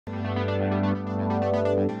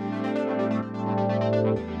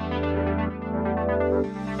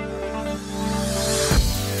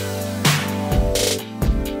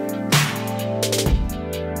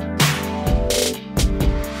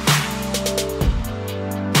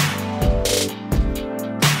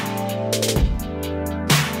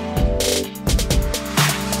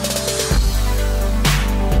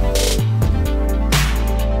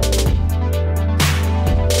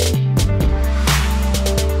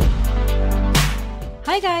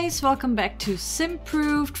Hi guys, welcome back to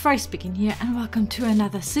Simproved, Fry speaking here, and welcome to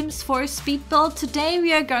another Sims 4 speed build. Today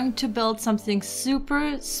we are going to build something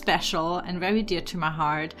super special and very dear to my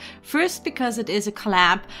heart. First, because it is a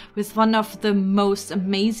collab with one of the most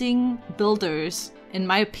amazing builders, in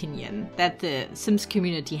my opinion, that the Sims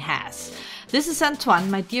community has. This is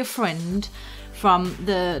Antoine, my dear friend from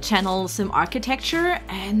the channel Simarchitecture,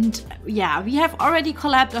 and yeah, we have already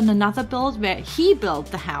collabed on another build where he built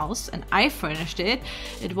the house and I furnished it.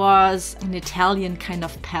 It was an Italian kind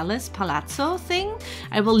of palazzo thing.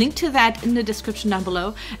 I will link to that in the description down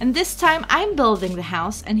below. And this time I'm building the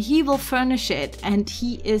house and he will furnish it, and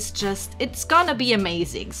he is just, it's gonna be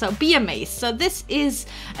amazing. So be amazed. So this is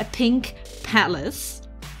a pink palace,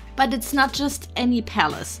 but it's not just any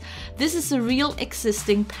palace. This is a real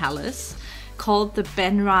existing palace called the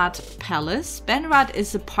Benrath Palace. Benrath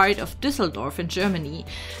is a part of Düsseldorf in Germany.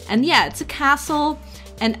 And yeah, it's a castle,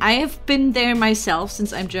 and I have been there myself.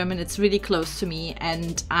 Since I'm German, it's really close to me,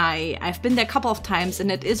 and I've been there a couple of times,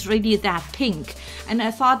 and it is really that pink. And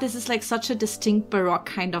I thought this is like such a distinct Baroque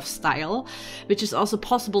kind of style, which is also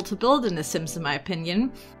possible to build in The Sims in my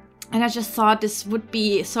opinion. And I just thought this would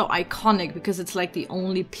be so iconic because it's like the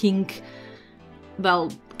only pink,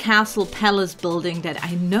 well, castle palace building that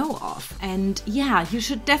I know of. And yeah, you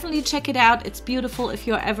should definitely check it out. It's beautiful. If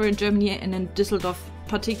you're ever in Germany and in Düsseldorf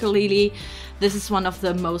particularly, this is one of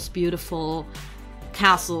the most beautiful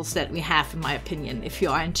castles that we have, in my opinion, if you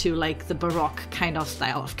are into like the Baroque kind of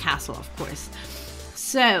style of castle, of course.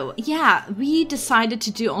 So yeah, we decided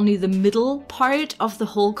to do only the middle part of the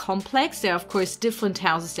whole complex. There are of course different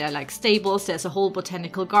houses. There are like stables, there's a whole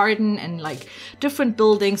botanical garden and like different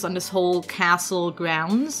buildings on this whole castle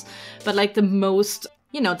grounds. But like the most,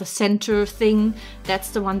 you know, the center thing, that's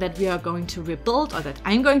the one that we are going to rebuild, or that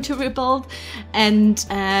I'm going to rebuild. And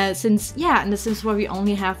since, yeah, in The Sims 4 we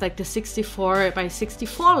only have like the 64 by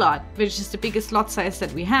 64 lot, which is the biggest lot size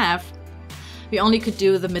that we have, we only could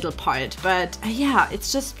do the middle part. But yeah,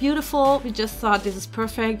 it's just beautiful. We just thought this is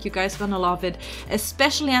perfect. You guys gonna love it.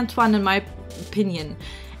 Especially Antoine, in my opinion,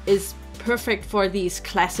 is perfect for these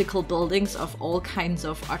classical buildings of all kinds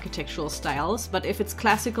of architectural styles. But if it's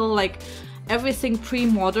classical, like everything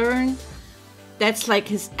pre-modern, that's like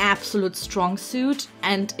his absolute strong suit.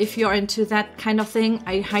 And if you're into that kind of thing,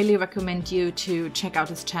 I highly recommend you to check out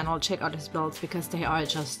his channel, check out his builds, because they are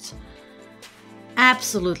just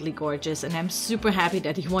absolutely gorgeous. And I'm super happy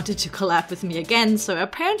that he wanted to collab with me again. So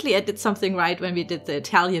apparently I did something right when we did the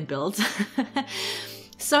Italian build.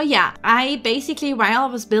 So yeah, I basically, while I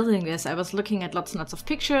was building this, I was looking at lots and lots of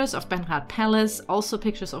pictures of Benrath Palace, also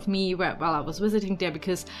pictures of me while I was visiting there,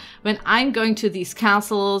 because when I'm going to these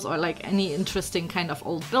castles or like any interesting kind of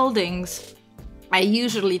old buildings, I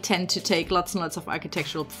usually tend to take lots and lots of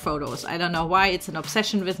architectural photos. I don't know why, it's an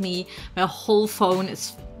obsession with me. My whole phone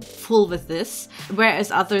is full with this. Whereas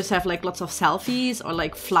others have like lots of selfies or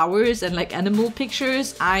like flowers and like animal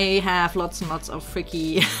pictures, I have lots and lots of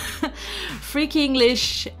freaky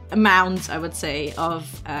English amounts, I would say,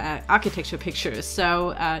 of architecture pictures.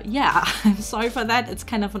 So yeah, I'm sorry for that. It's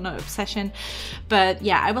kind of an obsession. But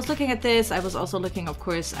yeah, I was looking at this. I was also looking, of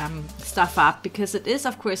course, stuff up, because it is,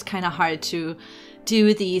 of course, kind of hard to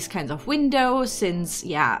do these kinds of windows, since,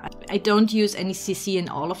 yeah, I don't use any CC in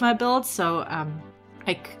all of my builds. So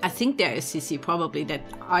I think there is CC probably that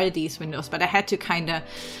are these windows, but I had to kind of,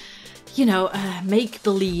 you know, make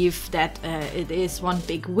believe that it is one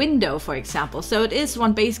big window, for example. So it is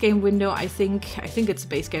one base game window. I think it's a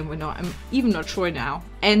base game window. I'm even not sure now.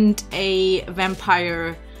 And a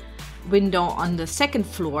vampire window on the second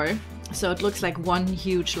floor. So it looks like one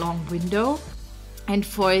huge long window. And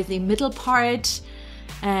for the middle part,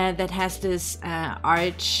 that has this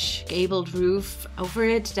arch gabled roof over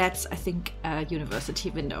it, that's, I think, a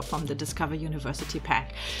university window from the Discover University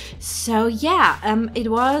pack. So yeah,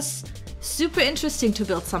 it was super interesting to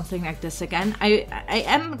build something like this again. I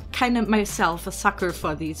am kind of myself a sucker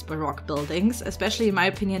for these Baroque buildings, especially in my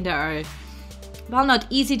opinion. They are, well, not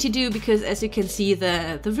easy to do, because as you can see,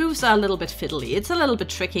 the roofs are a little bit fiddly. It's a little bit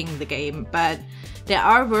tricking the game, but they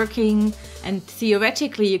are working, and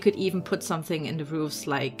theoretically you could even put something in the roofs,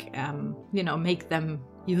 like, you know, make them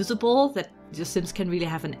usable, that the Sims can really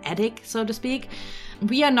have an attic, so to speak.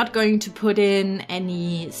 We are not going to put in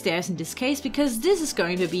any stairs in this case, because this is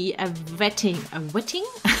going to be a wedding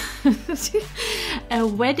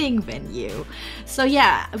venue. So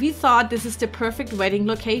yeah, we thought this is the perfect wedding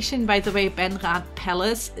location. By the way, Benrath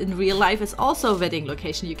Palace in real life is also a wedding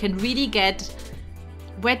location. You can really get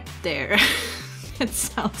wet there. It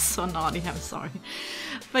sounds so naughty, I'm sorry.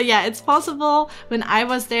 But yeah, it's possible. When I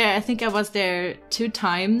was there, I think I was there 2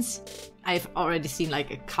 times. I've already seen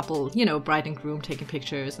like a couple, you know, bride and groom taking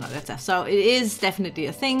pictures and all that stuff. So it is definitely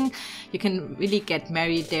a thing. You can really get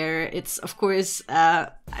married there. It's, of course,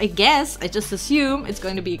 I guess, I just assume it's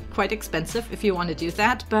going to be quite expensive if you want to do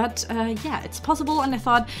that. But yeah, it's possible. And I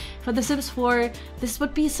thought for The Sims 4, this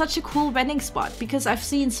would be such a cool wedding spot, because I've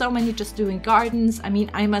seen so many just doing gardens. I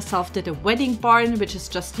mean, I myself did a wedding barn, which is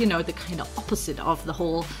just, you know, the kind of opposite of the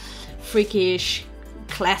whole freakish,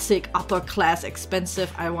 classic, upper class,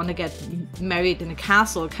 expensive, I want to get married in a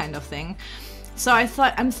castle kind of thing. So I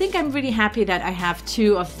thought, I'm really happy that I have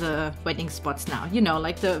 2 of the wedding spots now. You know,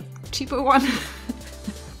 like the cheaper one,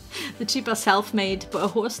 the cheaper self-made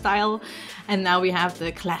boho style, and now we have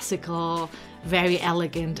the classical, very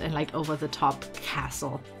elegant and like over-the-top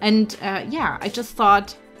castle. And yeah, I just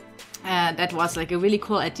thought that was like a really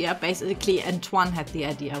cool idea. Basically, Antoine had the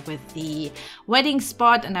idea with the wedding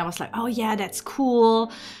spot, and I was like, oh yeah, that's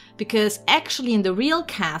cool. Because actually in the real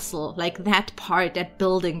castle, like that part, that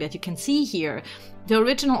building that you can see here, the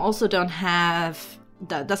original also doesn't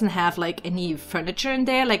have like any furniture in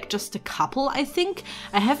there, like just a couple, I think.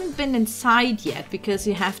 I haven't been inside yet because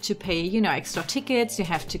you have to pay, you know, extra tickets, you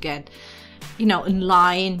have to get, you know, in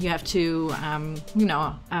line, you have to, you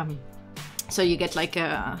know, so you get like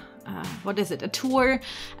a, what is it, a tour,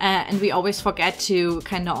 and we always forget to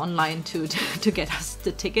kind of online to get us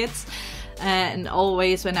the tickets, and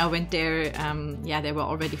always when I went there, yeah, they were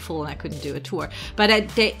already full and I couldn't do a tour. But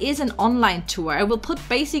there is an online tour. I will put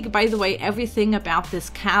basically, by the way, everything about this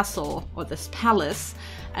castle or this palace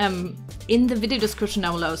in the video description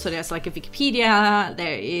down below. So there's like a Wikipedia,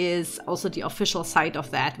 there is also the official site of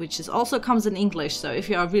that, which is also comes in English. So if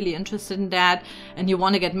you are really interested in that and you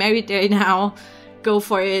want to get married there now, go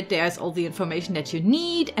for it. There's all the information that you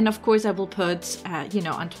need. And of course I will put, you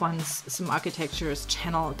know, Antoine's Simarchitecture's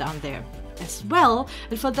channel down there as well.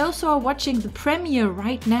 And for those who are watching the premiere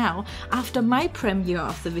right now, after my premiere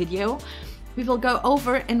of the video, we will go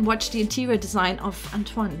over and watch the interior design of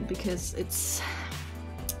Antoine, because it's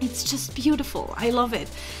just beautiful. I love it.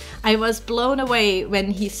 I was blown away when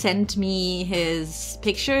he sent me his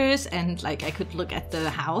pictures and like I could look at the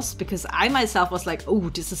house, because I myself was like, oh,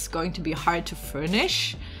 this is going to be hard to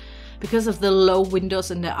furnish because of the low windows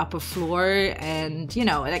in the upper floor, and you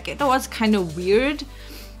know, like it was kind of weird,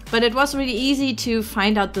 but it was really easy to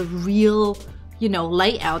find out the real, you know,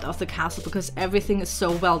 layout of the castle, because everything is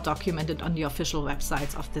so well documented on the official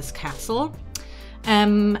websites of this castle.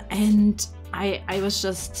 And I was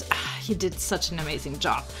just, he did such an amazing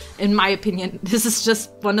job. In my opinion, this is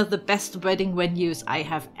just one of the best wedding venues I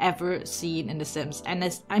have ever seen in The Sims.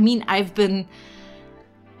 And I mean, I've been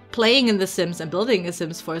playing in The Sims and building The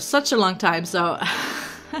Sims for such a long time, so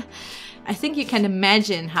I think you can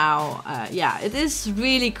imagine how, yeah, it is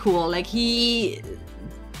really cool. Like he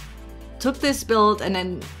took this build and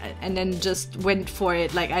then just went for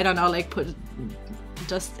it. Like, I don't know, like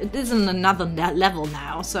it is on another level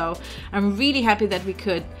now. So I'm really happy that we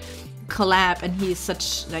could collab, and he's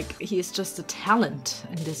such, like, he's just a talent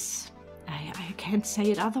in this. I can't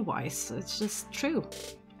say it otherwise. It's just true.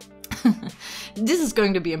 This is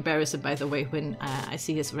going to be embarrassing, by the way, when I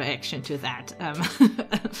see his reaction to that.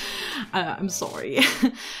 I'm sorry.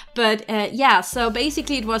 But yeah, so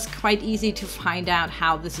basically it was quite easy to find out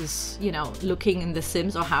how this is, you know, looking in The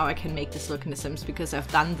Sims, or how I can make this look in The Sims, because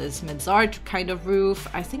I've done this mansard kind of roof.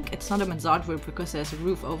 I think it's not a mansard roof because there's a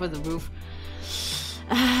roof over the roof.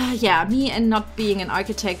 Yeah, me and not being an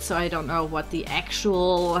architect, so I don't know what the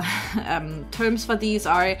actual terms for these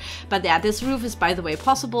are. But yeah, this roof is, by the way,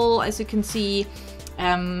 possible, as you can see.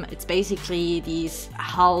 It's basically these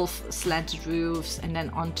half slanted roofs, and then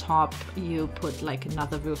on top you put like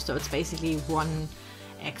another roof. So it's basically one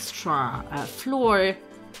extra floor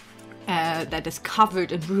that is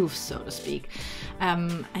covered in roofs, so to speak.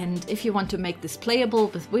 And if you want to make this playable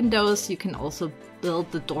with windows, you can also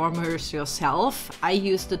build the dormers yourself. I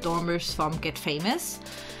use the dormers from Get Famous,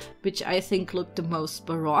 which I think look the most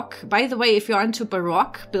baroque. By the way, if you're into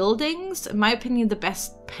baroque buildings, in my opinion, the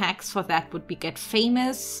best packs for that would be Get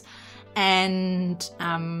Famous and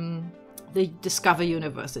the Discover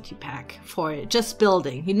University pack for just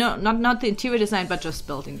building. You know, not the interior design, but just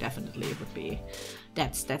building. Definitely would be.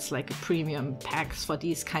 That's like a premium packs for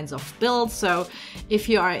these kinds of builds. So if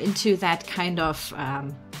you are into that kind of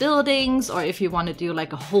buildings, or if you want to do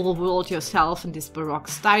like a whole world yourself in this baroque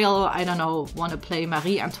style, I don't know, want to play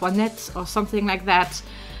Marie Antoinette or something like that,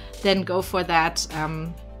 then go for that.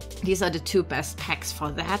 These are the 2 best packs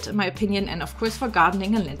for that, in my opinion. And of course, for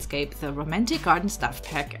gardening and landscape, the Romantic Garden Stuff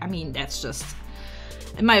pack. I mean, that's just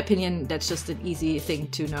In my opinion, that's just an easy thing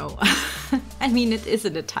to know. I mean, it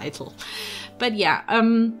isn't a title. But yeah,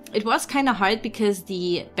 it was kind of hard because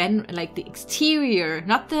the exterior,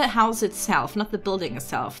 not the house itself, not the building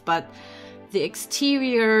itself, but the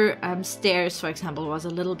exterior stairs, for example, was a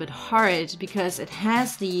little bit hard because it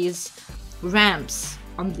has these ramps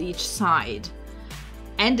on each side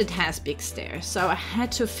and it has big stairs. So I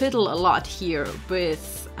had to fiddle a lot here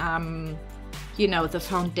with, you know, the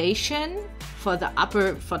foundation for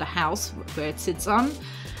the house where it sits on.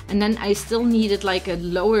 And then I still needed like a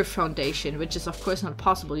lower foundation, which is of course not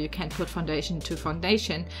possible. You can't put foundation to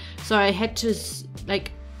foundation. So I had to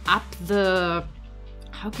like up the,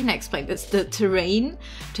 how can I explain this? The terrain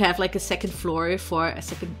to have like a second floor for a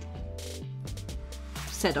second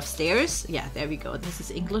set of stairs. Yeah, there we go. This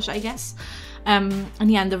is English, I guess. And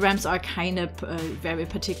yeah, and the ramps are kind of very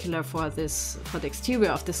particular for the exterior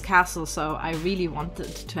of this castle. So I really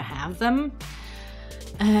wanted to have them.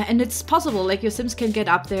 And it's possible, like your Sims can get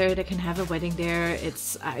up there, they can have a wedding there.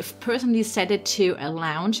 I've personally set it to a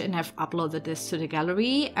lounge and I've uploaded this to the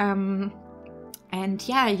gallery. And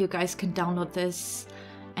yeah, you guys can download this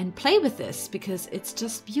and play with this because it's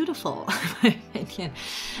just beautiful, in my opinion.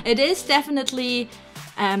 It is definitely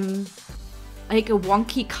like a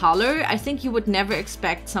wonky color. I think you would never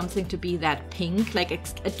expect something to be that pink, like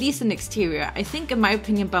at least in exterior. I think, in my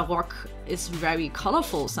opinion, Baroque is very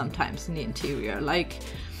colorful sometimes in the interior. Like,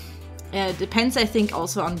 it depends, I think,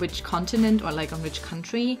 also on which continent or like on which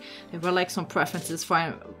country. There were like some preferences.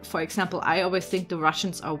 For example, I always think the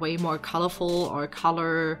Russians are way more colorful or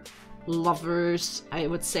color lovers, I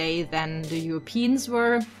would say, than the Europeans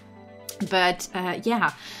were. But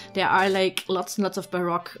yeah, there are like lots and lots of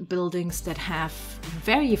Baroque buildings that have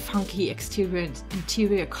very funky exterior and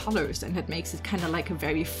interior colors, and it makes it kind of like a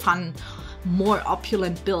very fun, more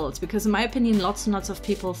opulent build. Because in my opinion, lots and lots of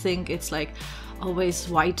people think it's like always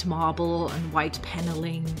white marble and white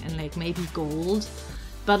paneling and like maybe gold.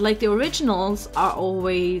 But like the originals are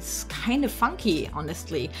always kind of funky,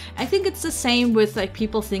 honestly. I think it's the same with like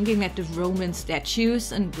people thinking that the Roman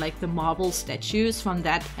statues and like the marble statues from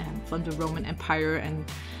that from the Roman Empire and,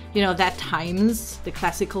 you know, that times, the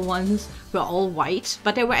classical ones were all white,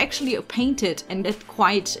 but they were actually painted, and that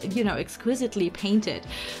quite, you know, exquisitely painted.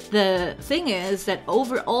 The thing is that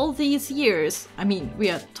over all these years, I mean,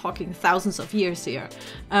 we are talking thousands of years here,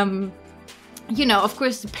 you know, of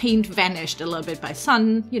course, the paint vanished a little bit by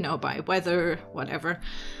sun, you know, by weather, whatever.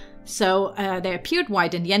 So they appeared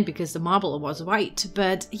white in the end because the marble was white.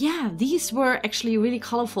 But yeah, these were actually really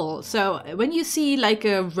colorful. So when you see like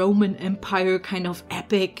a Roman Empire kind of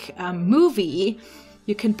epic movie,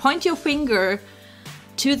 you can point your finger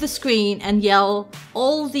to the screen and yell,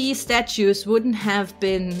 all these statues wouldn't have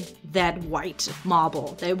been that white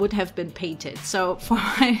marble. They would have been painted. So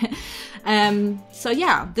so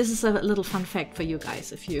yeah, this is a little fun fact for you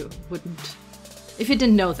guys if you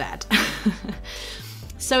didn't know that.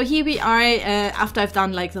 So here we are, after I've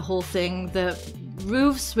done like the whole thing, the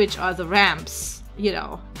roofs, which are the ramps, you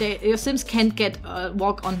know, your Sims can't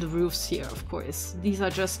walk on the roofs here, of course. These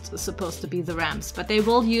are just supposed to be the ramps, but they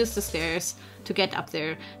will use the stairs to get up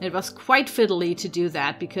there. And it was quite fiddly to do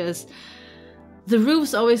that because the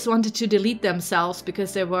roofs always wanted to delete themselves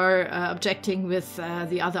because they were objecting with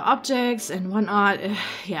the other objects and whatnot.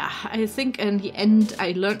 Yeah, I think in the end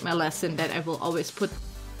I learned my lesson that I will always put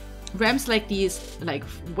ramps like these like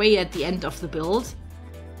way at the end of the build,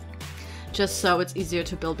 just so it's easier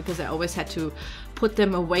to build, because I always had to put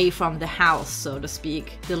them away from the house, so to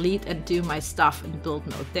speak, delete and do my stuff in the build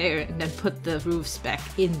mode there, and then put the roofs back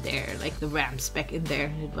in there, like the ramps back in there.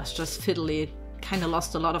 And it was just fiddly, kind of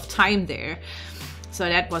lost a lot of time there. So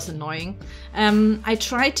that was annoying. I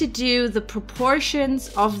tried to do the proportions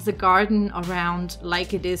of the garden around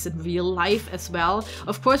like it is in real life as well.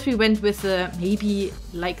 Of course, we went with maybe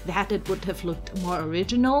like that it would have looked more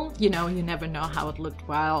original. You know, you never know how it looked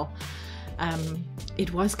while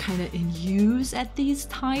it was kind of in use at these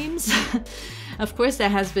times. Of course, there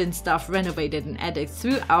has been stuff renovated and added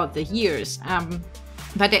throughout the years.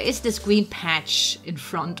 But there is this green patch in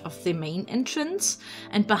front of the main entrance,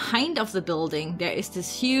 and behind of the building there is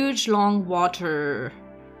this huge long water.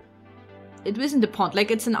 It isn't a pond,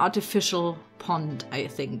 like it's an artificial pond, I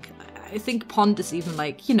think. I think pond is even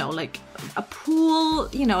like, you know, like a pool,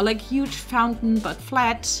 you know, like huge fountain but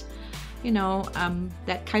flat, you know,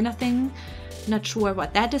 that kind of thing. Not sure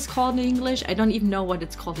what that is called in English. I don't even know what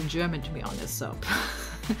it's called in German, to be honest, so...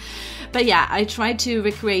 But yeah, I tried to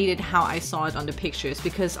recreate it how I saw it on the pictures,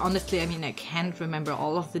 because honestly, I mean, I can't remember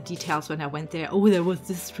all of the details when I went there. Oh, there was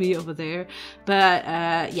this tree over there. But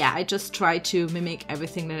yeah, I just tried to mimic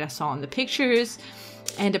everything that I saw on the pictures.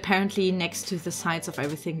 And apparently next to the sides of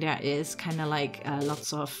everything there is kind of like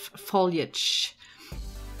lots of foliage,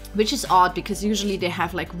 which is odd because usually they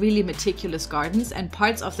have like really meticulous gardens, and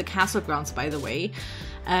parts of the castle grounds, by the way,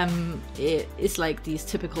 it is like these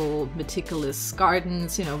typical meticulous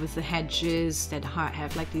gardens, you know, with the hedges that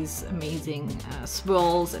have like these amazing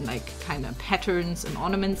swirls and like kind of patterns and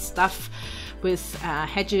ornament stuff with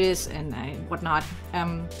hedges and whatnot.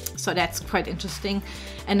 So that's quite interesting.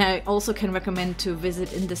 And I also can recommend to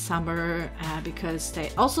visit in the summer because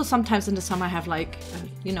they also sometimes in the summer have like,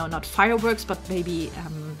 you know, not fireworks, but maybe,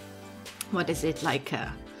 what is it, like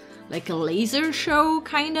a laser show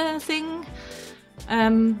kind of thing.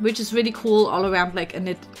 Which is really cool all around, like, and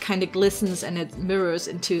it kind of glistens and it mirrors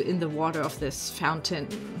in the water of this fountain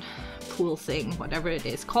pool thing, whatever it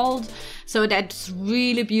is called. So that's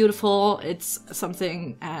really beautiful. It's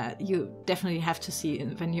something you definitely have to see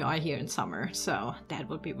when you are here in summer. So that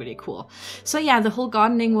would be really cool. So yeah, the whole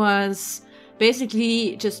gardening was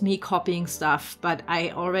basically just me copying stuff, but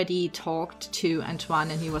I already talked to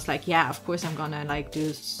Antoine and he was like, yeah, of course I'm gonna like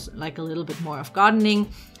do like a little bit more of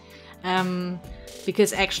gardening.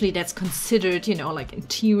 Because actually that's considered, you know, like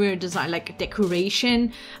interior design, like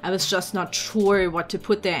decoration. I was just not sure what to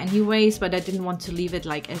put there anyways, but I didn't want to leave it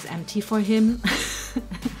like as empty for him.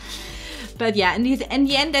 But yeah, in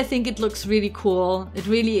the end, I think it looks really cool. It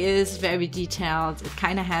really is very detailed. It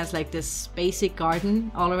kind of has like this basic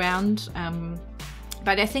garden all around.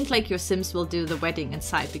 But I think like your Sims will do the wedding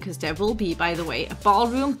inside, because there will be, by the way, a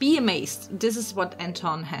ballroom. Be amazed. This is what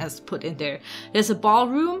Anton has put in there. There's a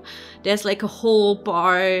ballroom. There's like a whole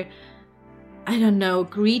bar, I don't know,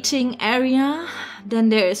 greeting area. Then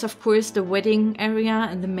there is, of course, the wedding area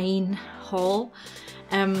in the main hall.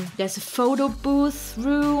 There's a photo booth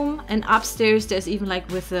room, and upstairs there's even like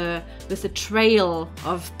with a trail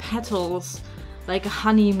of petals, like a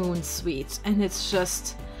honeymoon suite. And it's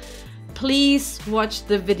just... Please watch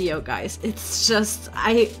the video, guys. It's just,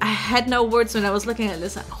 I had no words when I was looking at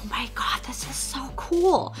this. Oh my god, this is so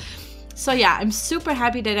cool. So yeah, I'm super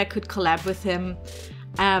happy that I could collab with him.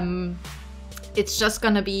 It's just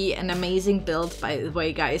gonna be an amazing build, by the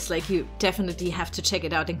way, guys. Like, you definitely have to check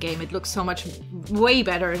it out in game. It looks so much way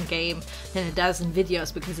better in game than it does in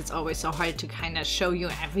videos, because it's always so hard to kind of show you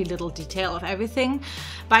every little detail of everything.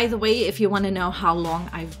 By the way, if you want to know how long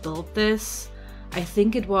I've built this, I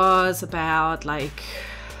think it was about like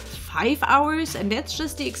 5 hours, and that's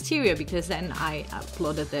just the exterior, because then I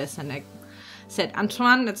uploaded this and I said,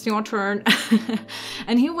 Antoine, it's your turn.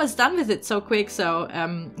 And he was done with it so quick. So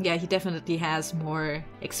yeah, he definitely has more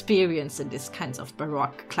experience in these kinds of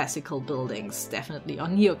Baroque classical buildings, definitely, or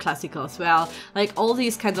neoclassical as well. Like all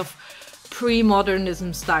these kinds of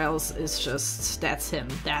pre-modernism styles is just, that's him.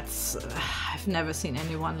 That's, I've never seen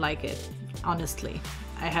anyone like it, honestly.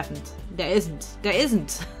 I haven't. There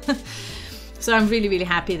isn't. So I'm really, really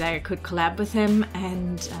happy that I could collab with him.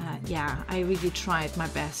 And yeah, I really tried my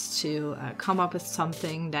best to come up with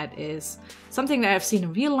something that is something that I've seen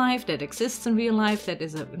in real life, that exists in real life, that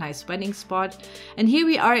is a nice wedding spot. And here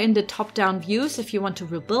we are in the top-down views if you want to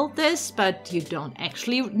rebuild this, but you don't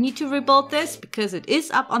actually need to rebuild this because it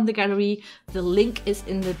is up on the gallery. The link is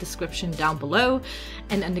in the description down below.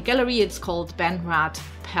 And in the gallery, it's called Benrath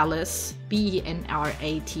Palace,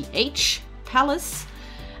 B-E-N-R-A-T-H Palace.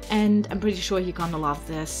 And I'm pretty sure you're gonna love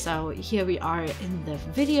this. So here we are in the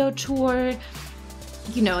video tour.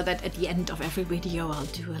 You know that at the end of every video I'll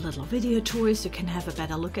do a little video tour so you can have a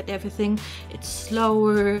better look at everything. It's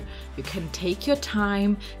slower, you can take your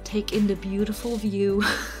time, take in the beautiful view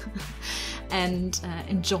and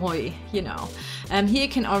enjoy, you know. Here you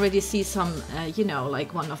can already see some, you know,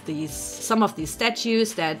 like some of these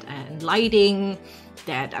statues that and lighting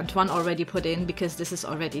that Antoine already put in, because this is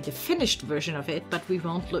already the finished version of it, but we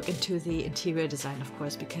won't look into the interior design, of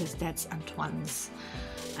course, because that's Antoine's,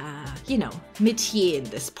 you know, métier in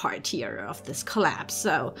this part here of this collab.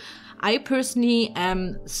 So I personally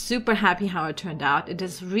am super happy how it turned out. It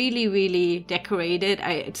is really, really decorated.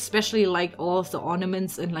 I especially like all of the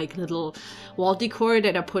ornaments and like little wall decor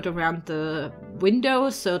that are put around the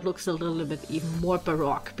windows, so it looks a little bit even more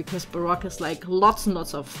Baroque, because Baroque is like lots and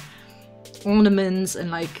lots of ornaments and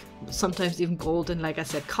like sometimes even gold and, like I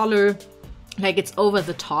said, color. Like it's over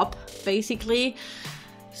the top basically.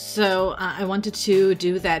 So I wanted to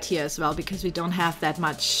do that here as well, because we don't have that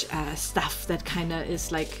much stuff that kind of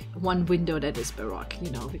is like one window that is Baroque, you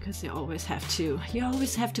know, because you always have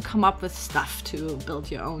to come up with stuff to build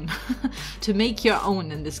your own, to make your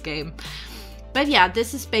own in this game. But yeah,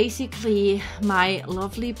 this is basically my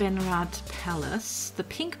lovely Benrath Palace, the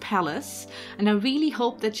pink palace, and I really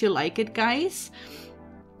hope that you like it, guys.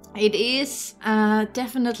 It is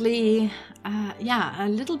definitely, yeah, a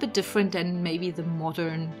little bit different than maybe the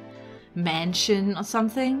modern mansion or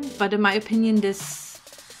something. But in my opinion, this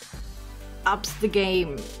ups the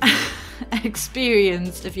game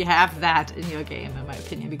experience if you have that in your game, in my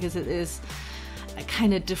opinion, because it is a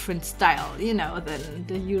kind of different style, you know, than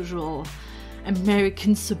the usual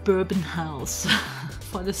American suburban house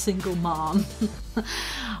for the single mom.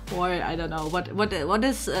 Or I don't know what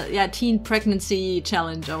is yeah, teen pregnancy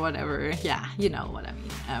challenge or whatever. Yeah, you know what I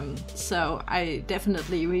mean. So I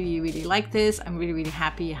definitely really like this. I'm really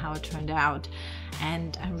happy how it turned out,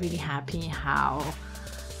 and I'm really happy how,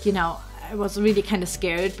 you know, I was really kind of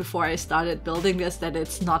scared before I started building this that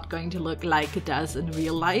it's not going to look like it does in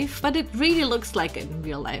real life, but it really looks like it in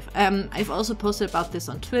real life. I've also posted about this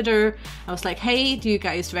on Twitter. I was like, hey, do you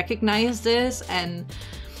guys recognize this? And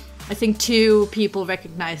I think 2 people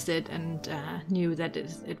recognized it and knew that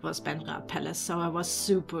it was Benra Palace. So I was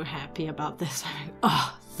super happy about this. I'm like,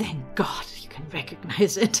 oh, thank God you can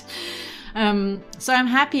recognize it. So I'm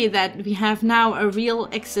happy that we have now a real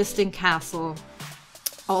existing castle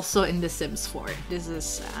also in The Sims 4. This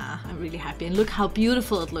is, I'm really happy. And look how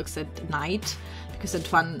beautiful it looks at night, because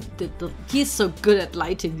Antoine he's so good at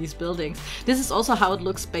lighting these buildings. This is also how it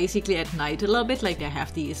looks basically at night a little bit, like they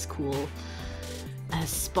have these cool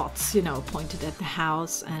spots, you know, pointed at the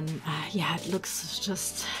house, and yeah, it looks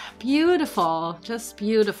just beautiful, just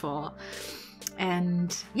beautiful.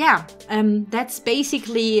 And yeah, that's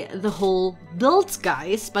basically the whole build,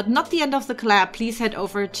 guys, but not the end of the collab. Please head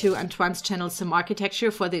over to Antoine's channel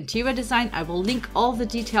Simarchitecture for the interior design. I will link all the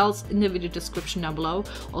details in the video description down below,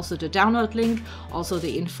 also the download link, also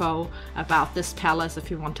the info about this palace if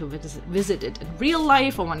you want to visit it in real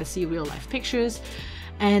life or want to see real life pictures.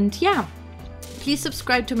 And yeah, please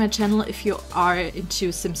subscribe to my channel if you are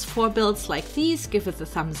into Sims 4 builds like these. Give it a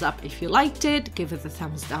thumbs up if you liked it, give it a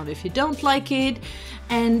thumbs down if you don't like it,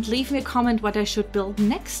 and leave me a comment what I should build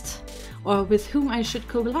next or with whom I should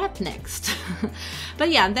collab next. But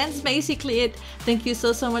yeah, that's basically it. Thank you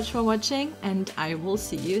so much for watching, and I will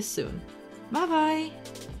see you soon. Bye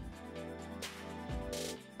bye!